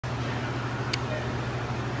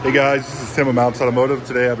Hey guys, this is Tim of Mounts Automotive.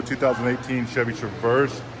 Today I have a 2018 Chevy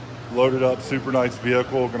Traverse, loaded up, super nice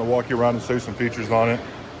vehicle. Going to walk you around and show you some features on it.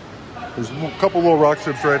 There's a couple little rock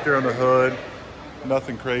strips right there on the hood.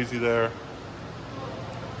 Nothing crazy there.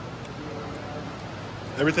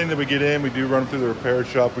 Everything that we get in, we do run through the repair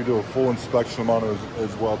shop. We do a full inspection on it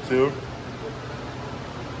as well too.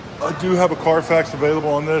 I do have a Carfax available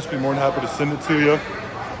on this. Be more than happy to send it to you.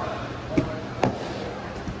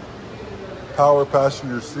 Power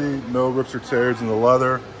passenger seat, no rips or tears in the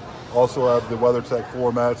leather. Also have the WeatherTech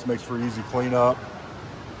floor mats, makes for easy cleanup.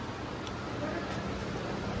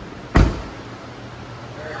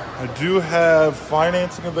 I do have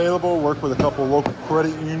financing available, work with a couple local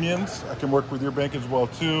credit unions. I can work with your bank as well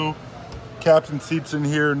too. Captain seats in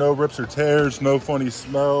here, no rips or tears, no funny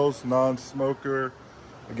smells, non-smoker.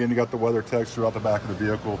 Again, you got the WeatherTech throughout the back of the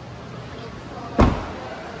vehicle.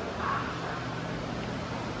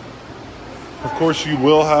 Of course, you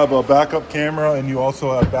will have a backup camera, and you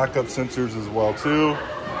also have backup sensors as well too.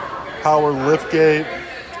 Power lift gate.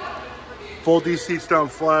 Fold these seats down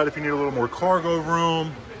flat if you need a little more cargo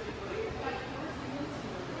room.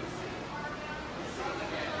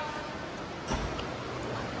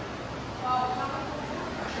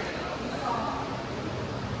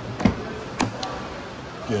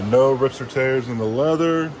 Again, no rips or tears in the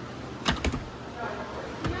leather.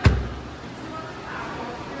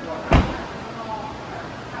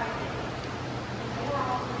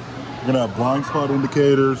 You're gonna have blind spot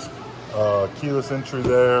indicators, keyless entry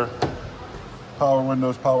there, power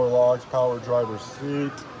windows, power locks, power driver's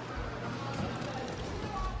seat,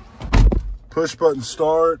 push button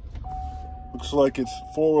start. Looks like it's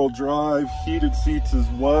 4-wheel drive, heated seats as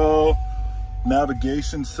well,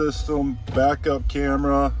 navigation system, backup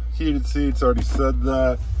camera, heated seats, already said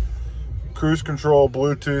that, cruise control,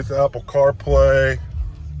 Bluetooth, Apple CarPlay.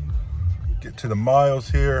 Get to the miles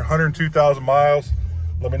here, 102,000 miles.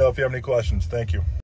 Let me know if you have any questions. Thank you.